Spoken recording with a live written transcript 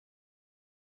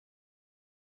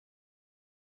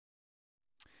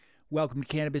Welcome to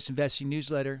Cannabis Investing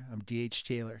Newsletter. I'm DH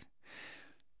Taylor.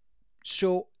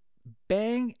 So,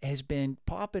 Bhang has been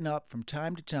popping up from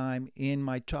time to time in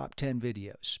my top 10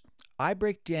 videos. I've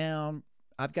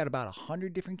got about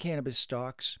 100 different cannabis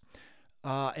stocks,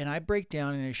 and I break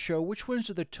down and I show which ones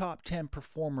are the top 10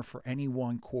 performer for any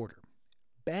one quarter.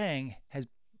 Bhang has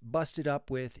busted up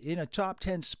with, in a top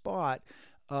 10 spot,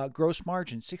 gross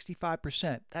margin,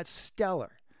 65%. That's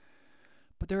stellar.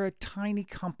 But they're a tiny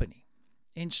company.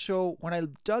 And so when I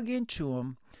dug into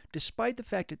them, despite the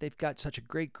fact that they've got such a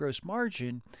great gross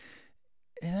margin,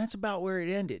 and that's about where it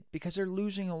ended because they're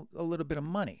losing a little bit of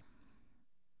money.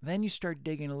 Then you start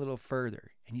digging a little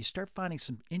further and you start finding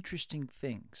some interesting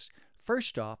things.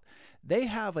 First off, they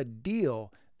have a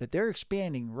deal that they're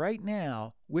expanding right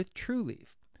now with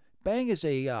Trulieve. Bhang is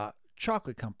a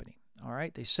chocolate company. All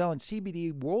right, they sell in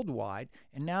CBD worldwide,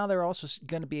 and now they're also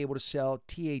going to be able to sell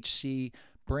THC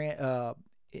brand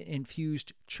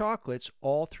infused chocolates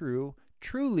all through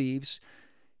Trulieve's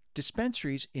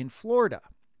dispensaries in Florida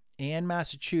and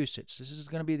Massachusetts. This is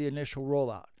going to be the initial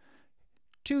rollout.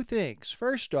 Two things.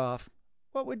 First off,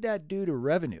 what would that do to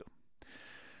revenue?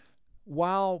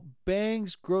 While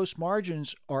Bhang's gross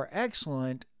margins are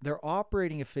excellent, their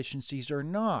operating efficiencies are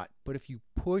not. But if you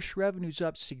push revenues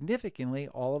up significantly,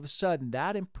 all of a sudden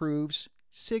that improves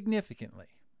significantly.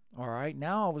 All right,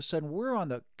 now all of a sudden we're on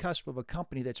the cusp of a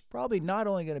company that's probably not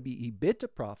only going to be EBITDA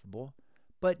profitable,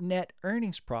 but net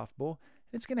earnings profitable.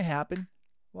 It's going to happen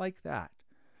like that.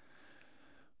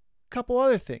 A couple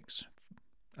other things.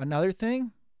 Another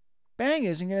thing, Bhang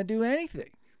isn't going to do anything.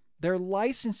 They're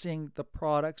licensing the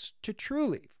products to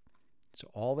Trulieve.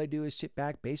 So all they do is sit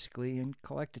back basically and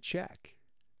collect a check.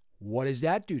 What does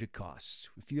that do to costs?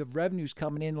 If you have revenues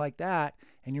coming in like that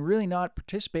and you're really not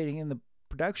participating in the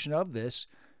production of this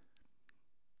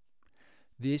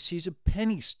is a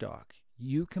penny stock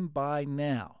you can buy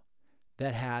now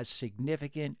that has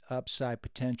significant upside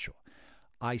potential.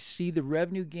 I see the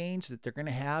revenue gains that they're going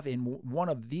to have in one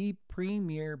of the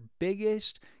premier,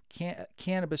 biggest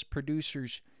cannabis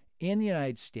producers in the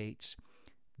United States.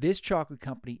 This chocolate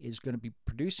company is going to be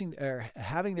producing or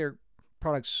having their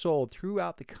products sold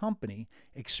throughout the company,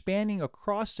 expanding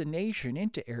across the nation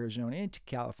into Arizona, into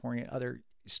California, and other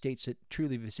states that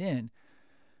Trulieve is in.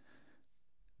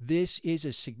 This is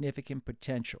a significant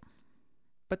potential.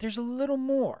 But there's a little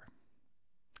more.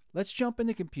 Let's jump in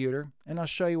the computer and I'll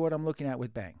show you what I'm looking at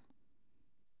with Bhang.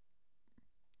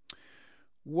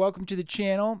 Welcome to the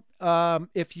channel.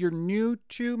 If you're new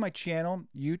to my channel,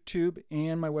 YouTube,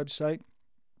 and my website,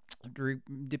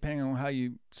 depending on how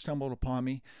you stumbled upon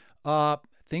me,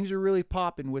 things are really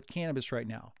popping with cannabis right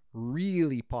now.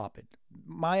 Really popping.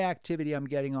 My activity I'm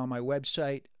getting on my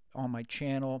website, on my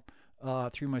channel,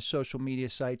 through my social media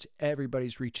sites,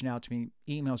 everybody's reaching out to me.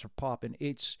 Emails are popping.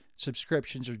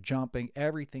 Subscriptions are jumping.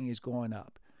 Everything is going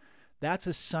up. That's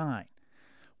a sign.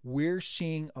 We're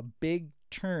seeing a big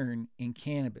turn in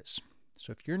cannabis.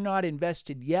 So if you're not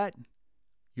invested yet,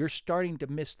 you're starting to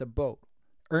miss the boat.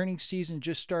 Earnings season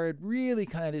just started really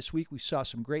kind of this week. We saw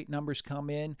some great numbers come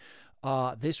in.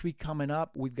 This week coming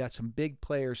up, we've got some big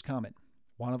players coming.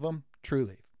 One of them,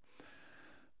 Trulieve.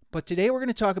 But today we're going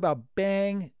to talk about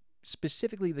Bhang,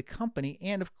 specifically the company,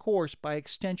 and of course, by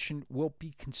extension, we'll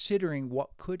be considering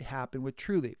what could happen with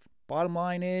Trulieve. Bottom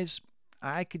line is,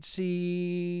 I could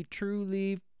see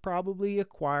Trulieve probably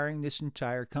acquiring this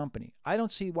entire company. I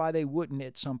don't see why they wouldn't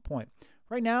at some point.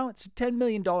 Right now, it's a $10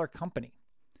 million company.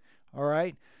 All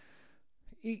right?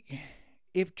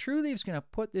 If Trulieve's going to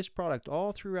put this product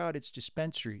all throughout its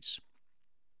dispensaries,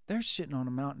 they're sitting on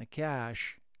a mountain of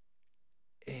cash.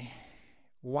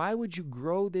 Why would you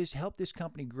help this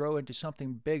company grow into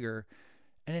something bigger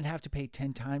and then have to pay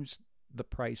 10 times the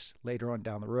price later on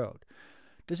down the road?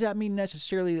 Does that mean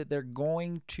necessarily that they're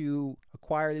going to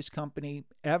acquire this company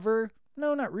ever?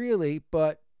 No, not really,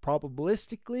 but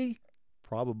probabilistically,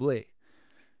 probably.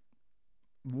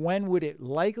 When would it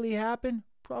likely happen?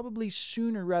 Probably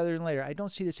sooner rather than later. I don't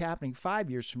see this happening 5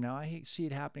 years from now. I see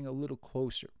it happening a little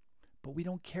closer, but we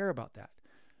don't care about that.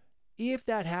 If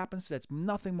that happens, that's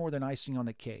nothing more than icing on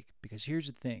the cake, because here's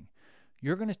the thing.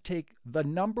 You're going to take the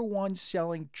number one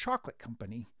selling chocolate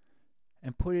company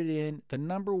and put it in the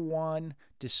number one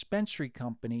dispensary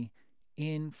company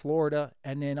in Florida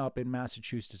and then up in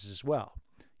Massachusetts as well.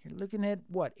 You're looking at,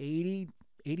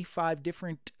 85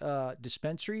 different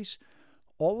dispensaries.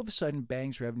 All of a sudden,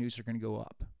 Bhang's revenues are going to go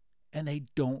up. And they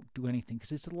don't do anything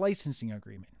because it's a licensing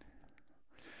agreement.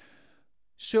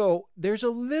 So there's a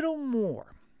little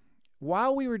more.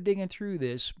 While we were digging through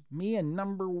this, me and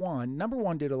number one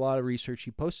did a lot of research.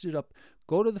 He posted it up.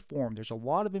 Go to the forum. There's a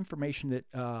lot of information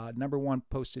that number one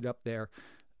posted up there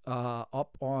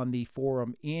up on the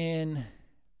forum in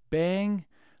Bang,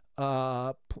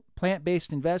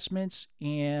 plant-based investments,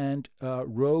 and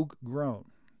Rogue Grown.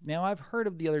 Now, I've heard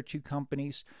of the other two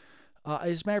companies.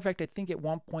 As a matter of fact, I think at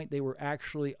one point they were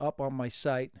actually up on my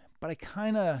site, but I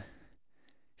kind of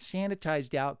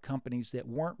sanitized out companies that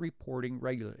weren't reporting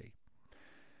regularly.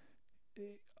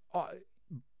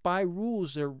 By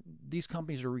rules, these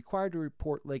companies are required to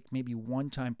report like maybe one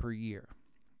time per year.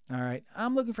 All right,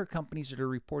 I'm looking for companies that are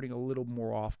reporting a little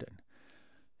more often.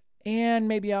 And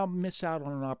maybe I'll miss out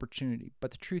on an opportunity. But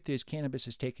the truth is, cannabis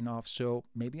is taking off, so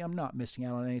maybe I'm not missing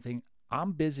out on anything.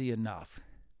 I'm busy enough.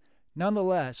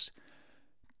 Nonetheless,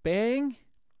 Bang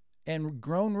and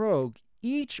Grown Rogue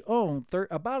each own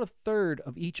about a third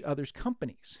of each other's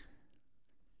companies.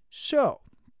 So,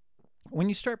 when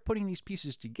you start putting these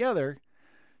pieces together,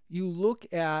 you look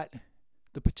at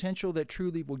the potential that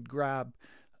Trulieve would grab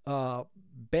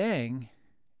Bang,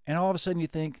 and all of a sudden you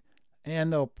think,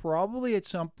 and they'll probably at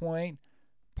some point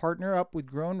partner up with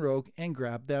Grown Rogue and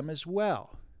grab them as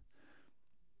well.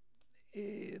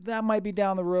 That might be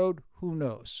down the road, who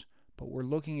knows? But we're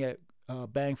looking at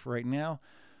Bang for right now.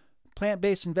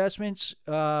 Plant-based investments,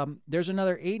 there's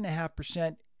another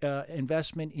 8.5%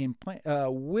 investment in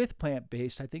with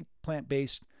plant-based. I think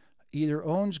plant-based either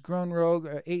owns Grown Rogue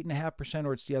 8.5%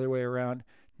 or it's the other way around.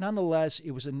 Nonetheless,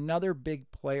 it was another big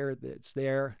player that's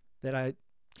there that I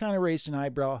kind of raised an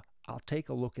eyebrow. I'll take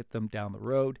a look at them down the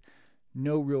road.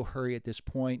 No real hurry at this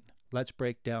point. Let's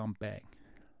break down Bang.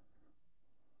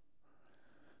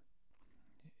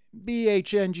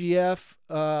 BHNGF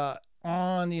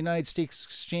on the United States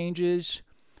exchanges,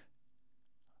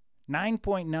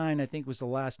 9.9 I think was the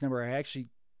last number I actually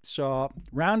saw.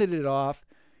 Rounded it off.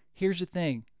 Here's the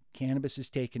thing. Cannabis is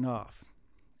taking off.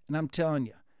 And I'm telling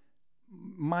you,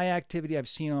 my activity I've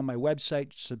seen on my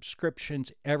website,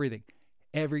 subscriptions,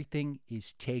 everything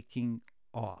is taking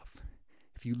off.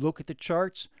 If you look at the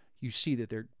charts, you see that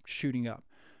they're shooting up.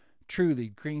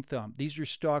 Trulieve, Green Thumb, these are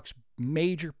stocks,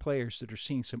 major players that are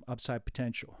seeing some upside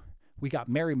potential. We got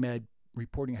MariMed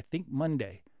reporting, I think,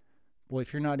 Monday. Boy,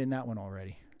 if you're not in that one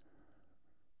already.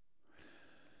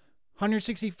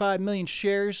 165 million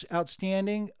shares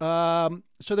outstanding. So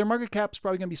their market cap is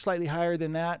probably going to be slightly higher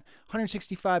than that.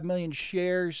 165 million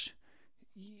shares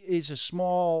is a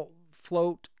small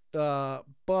float,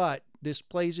 but this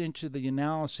plays into the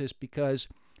analysis because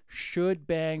should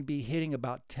Bang be hitting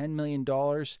about $10 million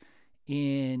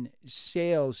in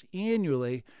sales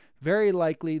annually, very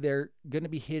likely they're going to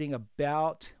be hitting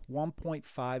about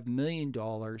 $1.5 million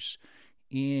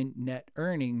in net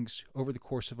earnings over the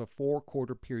course of a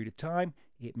 4-quarter period of time.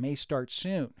 It may start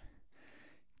soon.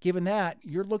 Given that,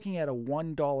 you're looking at a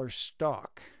 $1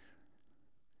 stock.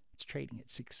 It's trading at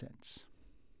 6 cents.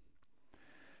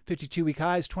 52-week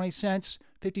high is 20 cents.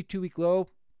 52-week low,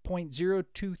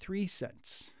 0.023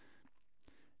 cents.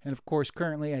 And of course,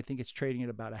 currently, I think it's trading at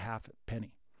about a half a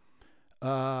penny.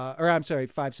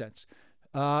 5 cents.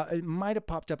 It might have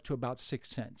popped up to about 6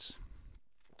 cents.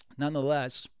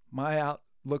 Nonetheless, my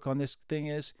outlook on this thing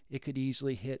is it could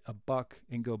easily hit $1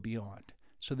 and go beyond.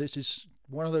 So this is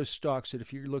one of those stocks that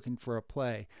if you're looking for a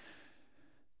play,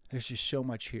 there's just so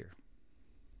much here.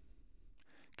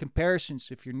 Comparisons,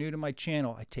 if you're new to my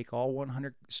channel, I take all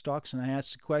 100 stocks and I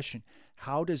ask the question,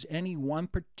 how does any one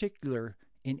particular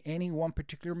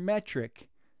metric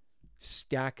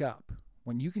stack up?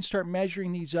 When you can start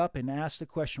measuring these up and ask the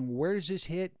question, where does this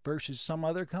hit versus some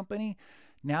other company?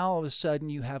 Now all of a sudden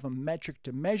you have a metric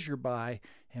to measure by,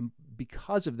 and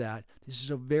because of that, this is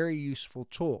a very useful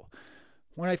tool.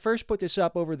 When I first put this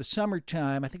up over the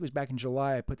summertime, I think it was back in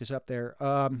July, I put this up there,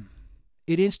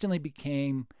 it instantly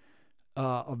became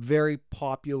a very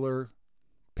popular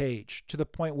page to the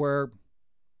point where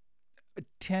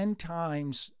 10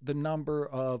 times the number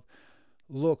of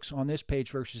looks on this page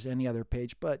versus any other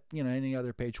page, but any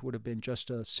other page would have been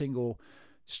just a single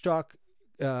stock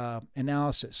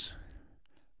analysis.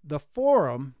 The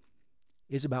forum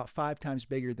is about 5 times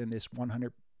bigger than this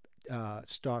 100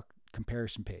 stock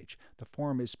comparison page. The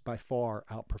forum is by far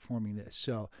outperforming this.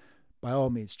 So by all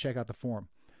means, check out the forum.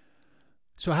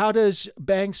 So how does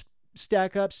Bang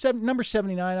stack up? Number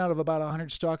 79 out of about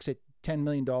 100 stocks at $10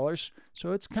 million.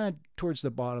 So it's kind of towards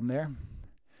the bottom there.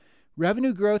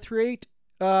 Revenue growth rate,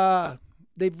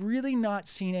 they've really not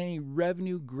seen any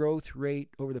revenue growth rate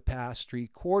over the past 3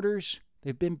 quarters.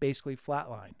 They've been basically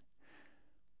flatline.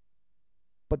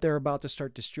 But they're about to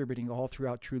start distributing all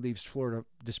throughout Trulieve's Florida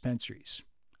dispensaries.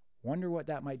 Wonder what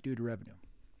that might do to revenue.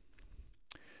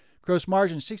 Gross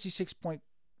margin,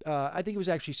 I think it was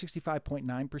actually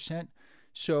 65.9%.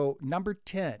 So number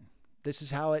 10, this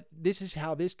is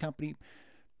how this company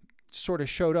sort of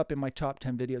showed up in my top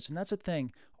 10 videos. And that's the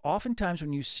thing. Oftentimes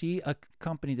when you see a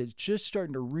company that's just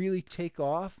starting to really take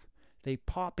off, they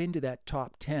pop into that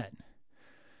top 10.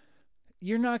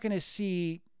 You're not going to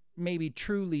see maybe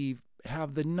Trulieve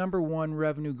have the #1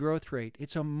 revenue growth rate.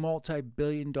 It's a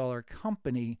multi-billion-dollar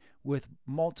company with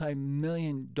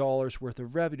multi-million dollars worth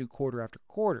of revenue quarter after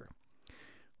quarter.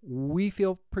 We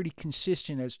feel pretty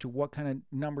consistent as to what kind of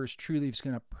numbers Trulieve's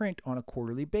going to print on a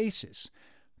quarterly basis.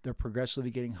 They're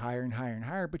progressively getting higher and higher and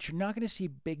higher, but you're not going to see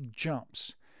big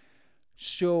jumps.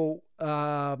 So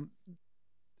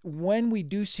when we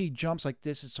do see jumps like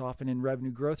this, it's often in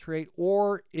revenue growth rate,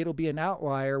 or it'll be an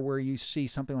outlier where you see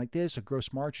something like this, a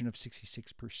gross margin of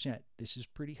 66%. This is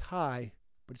pretty high,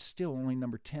 but it's still only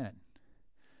number 10.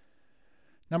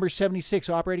 Number 76,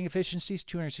 operating efficiencies,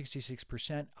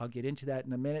 266%. I'll get into that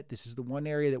in a minute. This is the one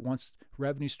area that once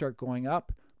revenues start going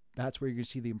up, that's where you're going to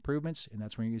see the improvements, and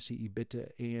that's where you're going to see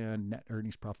EBITDA and net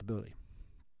earnings profitability.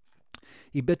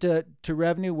 EBITDA to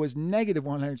revenue was negative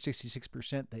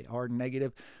 166%. They are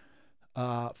negative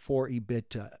for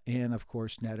EBITDA, and of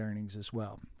course net earnings as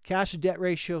well. Cash to debt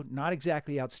ratio, not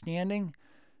exactly outstanding.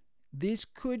 This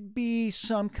could be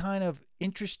some kind of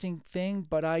interesting thing,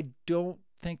 but I don't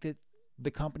think that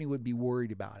the company would be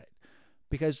worried about it,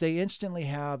 because they instantly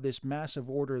have this massive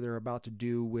order they're about to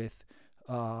do with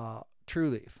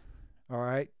Trulieve. All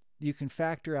right, you can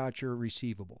factor out your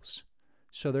receivables,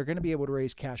 so they're going to be able to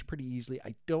raise cash pretty easily.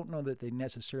 I don't know that they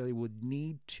necessarily would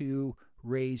need to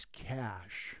raise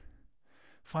cash.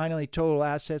 Finally, total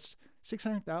assets,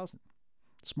 $600,000.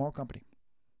 Small company.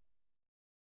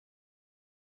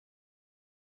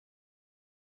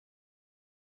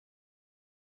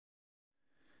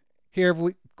 Here,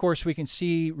 of course, we can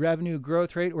see revenue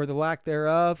growth rate or the lack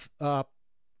thereof.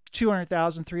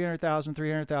 200,000, 300,000,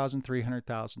 300,000,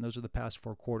 300,000. Those are the past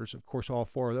 4 quarters. Of course, all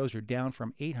 4 of those are down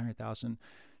from 800,000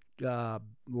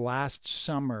 last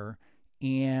summer.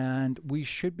 And we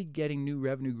should be getting new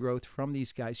revenue growth from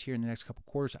these guys here in the next couple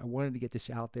quarters. I wanted to get this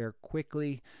out there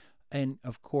quickly. And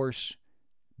of course,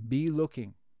 be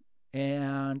looking.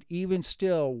 And even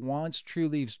still, once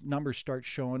Trulieve's numbers start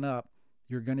showing up,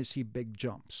 you're going to see big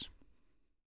jumps.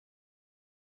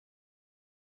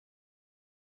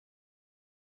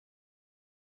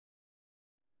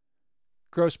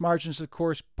 Gross margins, of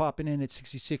course, popping in at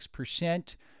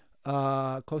 66%,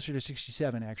 closer to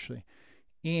 67 actually.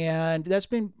 And that's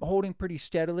been holding pretty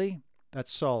steadily. That's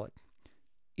solid.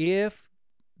 If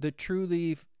the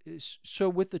Trulieve so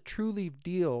with the Trulieve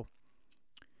deal,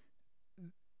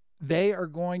 they are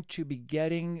going to be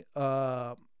getting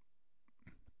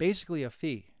basically a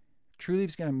fee.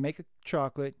 Trulieve's going to make a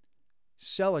chocolate,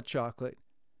 sell a chocolate,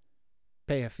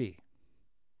 pay a fee.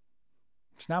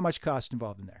 There's not much cost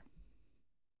involved in there.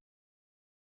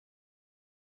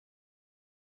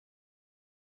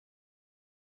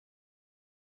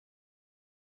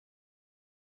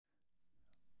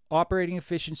 Operating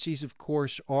efficiencies, of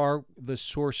course, are the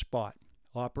sore spot.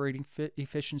 Operating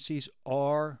efficiencies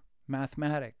are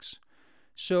mathematics.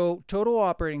 So total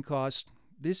operating cost,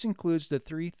 this includes the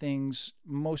 3 things,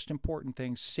 most important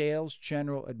things: sales,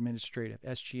 general, administrative,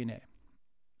 SG&A.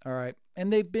 All right.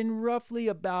 And they've been roughly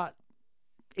about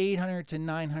 800 to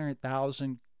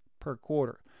 900,000 per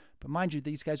quarter. But mind you,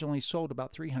 these guys only sold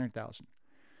about 300,000.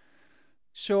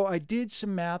 So I did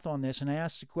some math on this, and I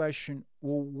asked the question,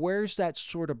 well, where's that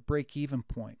sort of break-even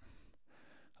point?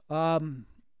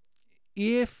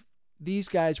 If these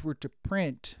guys were to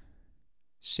print,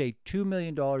 say, $2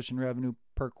 million in revenue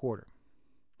per quarter,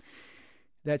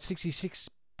 that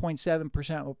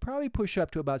 66.7% will probably push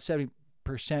up to about 70%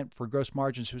 for gross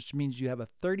margins, which means you have a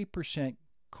 30%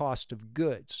 cost of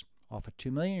goods. Off of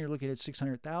 $2 million, you're looking at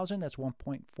 600,000. That's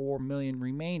 1.4 million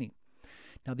remaining.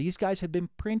 Now, these guys have been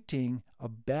printing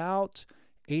about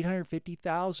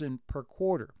 850,000 per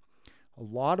quarter. A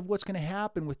lot of what's going to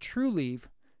happen with Trulieve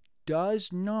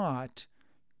does not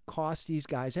cost these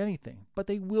guys anything, but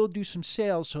they will do some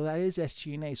sales, so that is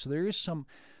SG&A. So there is some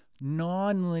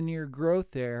non-linear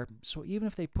growth there. So even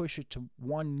if they push it to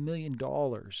 $1 million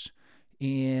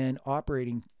in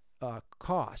operating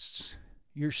costs,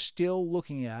 you're still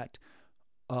looking at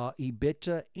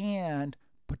EBITDA and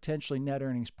potentially net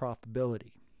earnings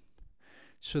profitability.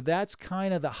 So that's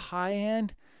kind of the high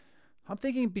end. I'm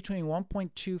thinking between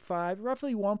 1.25,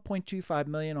 roughly 1.25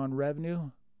 million on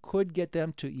revenue could get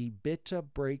them to EBITDA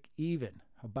break even.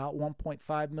 About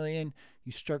 1.5 million,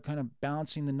 you start kind of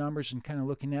balancing the numbers and kind of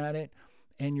looking at it,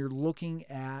 and you're looking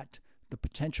at the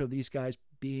potential of these guys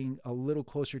being a little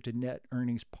closer to net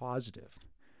earnings positive.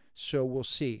 So we'll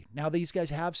see. Now these guys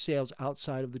have sales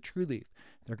outside of the Trulieve.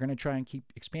 They're going to try and keep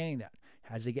expanding that.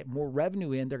 As they get more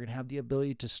revenue in, they're going to have the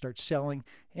ability to start selling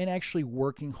and actually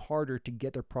working harder to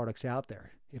get their products out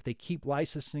there. If they keep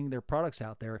licensing their products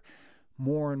out there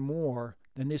more and more,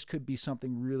 then this could be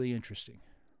something really interesting.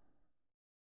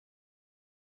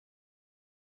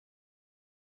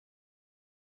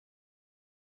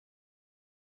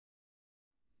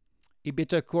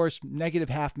 EBITDA, of course, negative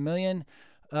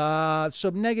 $500,000. So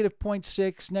negative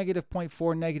 0.6, negative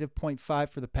 0.4, negative 0.5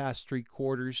 for the past 3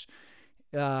 quarters.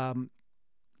 Um,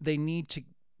 they need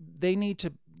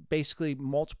to basically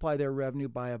multiply their revenue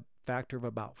by a factor of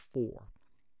about 4.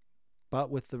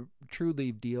 But with the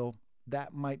TrueLeaf deal,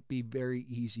 that might be very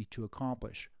easy to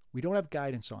accomplish. We don't have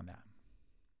guidance on that.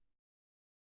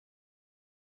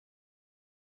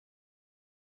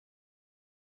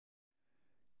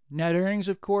 Net earnings,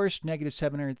 of course, negative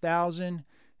 700,000.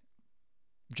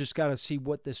 Just got to see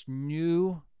what this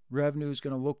new revenue is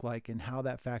going to look like and how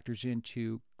that factors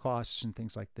into costs and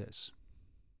things like this.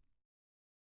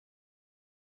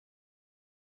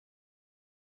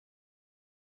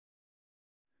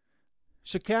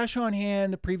 So cash on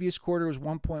hand the previous quarter was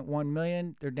 1.1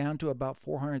 million. They're down to about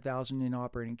 400,000 in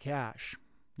operating cash.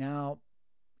 Now,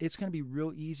 it's going to be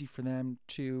real easy for them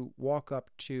to walk up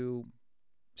to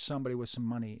somebody with some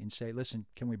money and say, "Listen,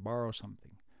 can we borrow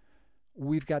something?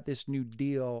 We've got this new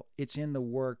deal. It's in the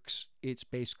works. It's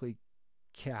basically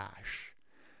cash."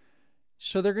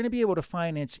 So they're going to be able to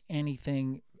finance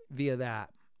anything via that.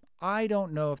 I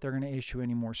don't know if they're going to issue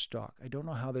any more stock. I don't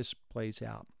know how this plays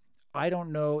out. I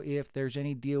don't know if there's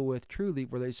any deal with TrueLeaf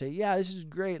where they say, "Yeah, this is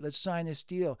great. Let's sign this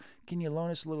deal. Can you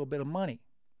loan us a little bit of money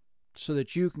so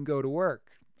that you can go to work?"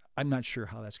 I'm not sure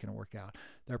how that's going to work out.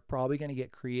 They're probably going to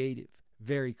get creative,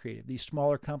 very creative. These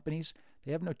smaller companies,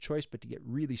 they have no choice but to get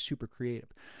really super creative.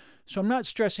 So I'm not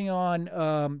stressing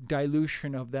on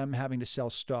dilution of them having to sell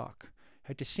stock.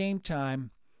 At the same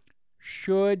time,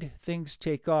 should things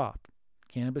take off,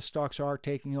 cannabis stocks are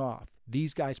taking off.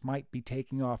 These guys might be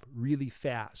taking off really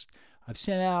fast. I've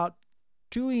sent out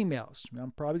 2 emails.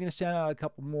 I'm probably going to send out a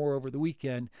couple more over the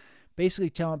weekend, basically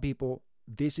telling people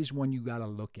this is one you got to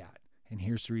look at. And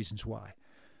here's the reasons why.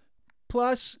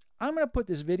 Plus, I'm going to put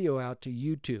this video out to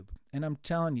YouTube. And I'm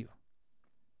telling you,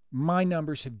 my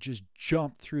numbers have just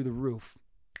jumped through the roof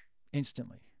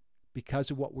instantly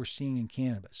because of what we're seeing in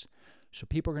cannabis. So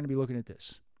people are going to be looking at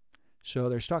this. So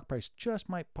their stock price just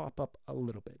might pop up a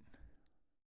little bit.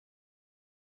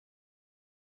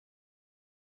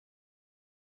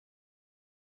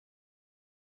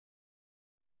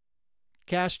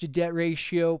 Cash to debt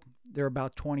ratio, they're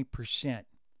about 20%.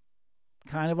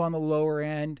 Kind of on the lower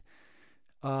end.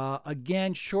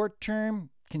 Again, short term,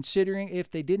 considering if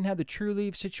they didn't have the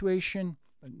TrueLeaf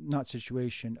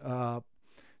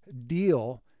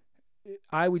deal,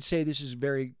 I would say this is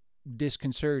very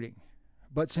disconcerting.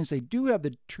 But since they do have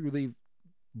the TrueLeaf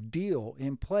deal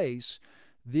in place,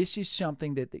 this is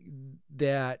something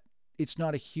that it's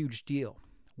not a huge deal.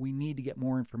 We need to get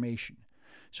more information.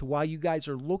 So while you guys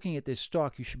are looking at this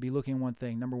stock, you should be looking at one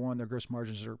thing. Number one, their gross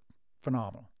margins are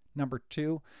phenomenal. Number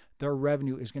two, their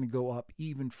revenue is going to go up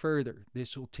even further.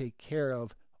 This will take care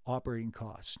of operating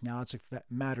costs. Now it's a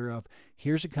matter of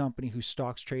here's a company whose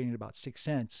stock's trading at about 6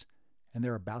 cents and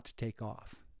they're about to take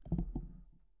off.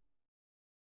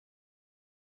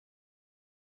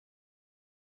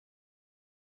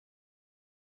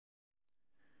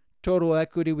 Total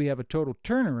equity, we have a total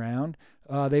turnaround.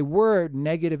 They were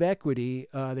negative equity.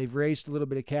 They've raised a little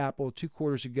bit of capital 2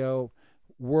 quarters ago.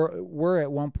 We're at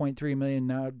 1.3 million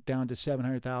now, down to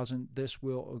 700,000. This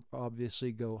will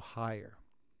obviously go higher.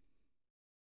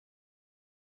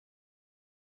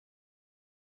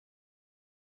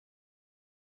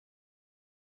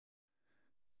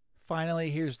 Finally,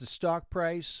 here's the stock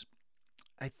price.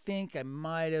 I think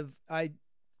I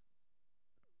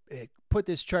put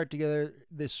this chart together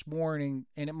this morning,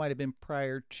 and it might have been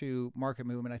prior to market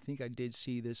movement. I think I did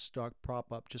see this stock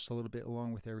prop up just a little bit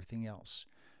along with everything else.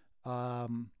 I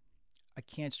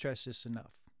can't stress this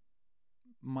enough.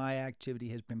 My activity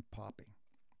has been popping.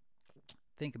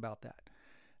 Think about that.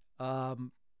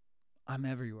 I'm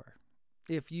everywhere.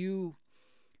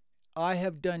 I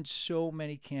have done so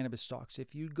many cannabis stocks.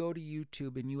 If you go to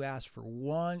YouTube and you ask for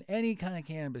any kind of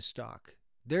cannabis stock,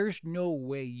 there's no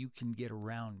way you can get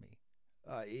around me.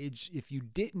 If you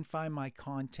didn't find my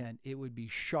content, it would be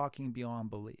shocking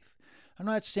beyond belief. I'm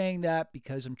not saying that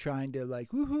because I'm trying to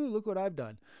woohoo, look what I've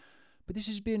done. But this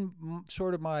has been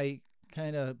sort of my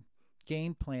kind of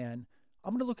game plan.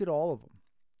 I'm going to look at all of them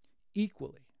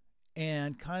equally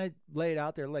and kind of lay it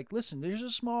out there listen, there's a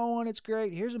small one, it's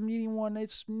great. Here's a medium one,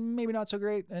 it's maybe not so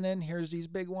great. And then here's these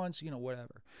big ones,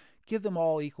 whatever. Give them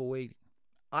all equal weighting.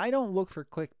 I don't look for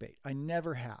clickbait. I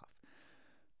never have.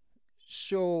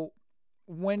 So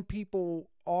when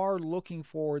people are looking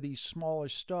for these smaller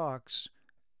stocks,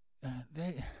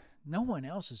 no one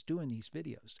else is doing these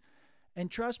videos.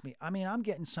 And trust me, I mean, I'm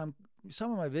getting some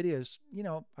of my videos,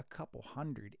 a couple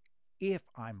hundred if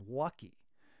I'm lucky.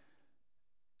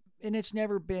 And it's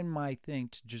never been my thing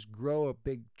to just grow a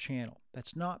big channel.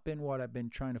 That's not been what I've been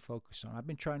trying to focus on. I've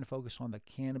been trying to focus on the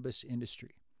cannabis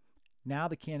industry. Now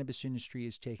the cannabis industry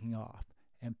is taking off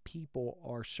and people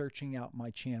are searching out my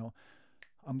channel.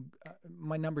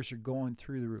 My numbers are going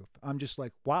through the roof. I'm just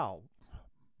like, wow,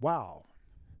 wow.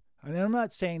 And I'm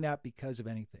not saying that because of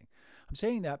anything. I'm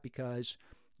saying that because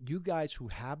you guys who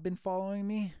have been following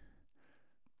me,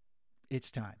 it's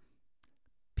time.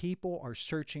 People are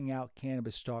searching out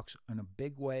cannabis stocks in a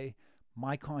big way.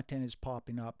 My content is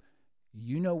popping up.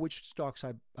 You know which stocks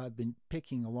I've been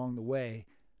picking along the way.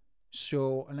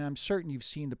 So, and I'm certain you've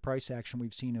seen the price action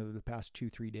we've seen over the past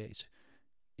 2-3 days.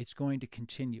 It's going to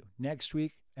continue. Next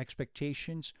week,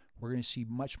 expectations, we're going to see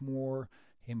much more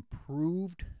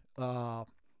improved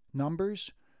numbers.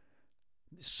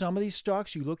 Some of these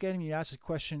stocks, you look at them, you ask the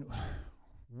question,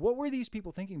 what were these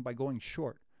people thinking by going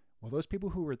short? Well, those people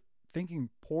who were thinking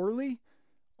poorly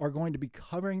are going to be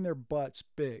covering their butts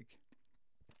big.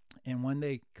 And when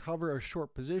they cover a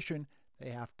short position,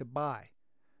 they have to buy.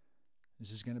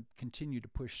 This is going to continue to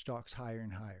push stocks higher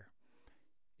and higher.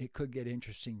 It could get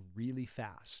interesting really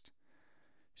fast.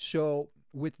 So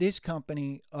with this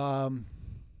company, I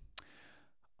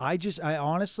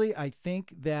honestly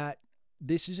think that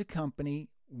this is a company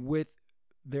with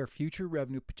their future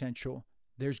revenue potential.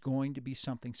 There's going to be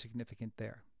something significant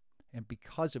there. And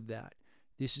because of that,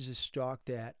 this is a stock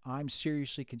that I'm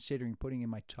seriously considering putting in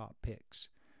my top picks.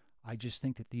 I just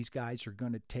think that these guys are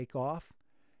going to take off,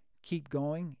 keep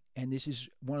going, and this is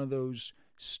one of those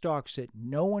stocks that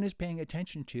no one is paying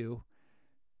attention to,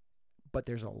 but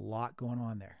there's a lot going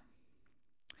on there.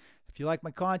 If you like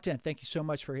my content, thank you so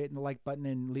much for hitting the like button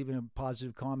and leaving a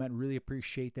positive comment. Really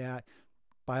appreciate that.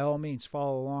 By all means,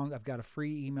 follow along. I've got a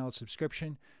free email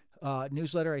subscription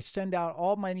newsletter. I send out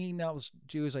all my emails.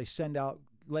 I send out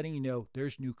letting you know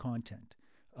there's new content.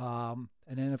 And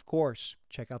then, of course,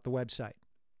 check out the website.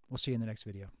 We'll see you in the next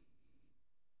video.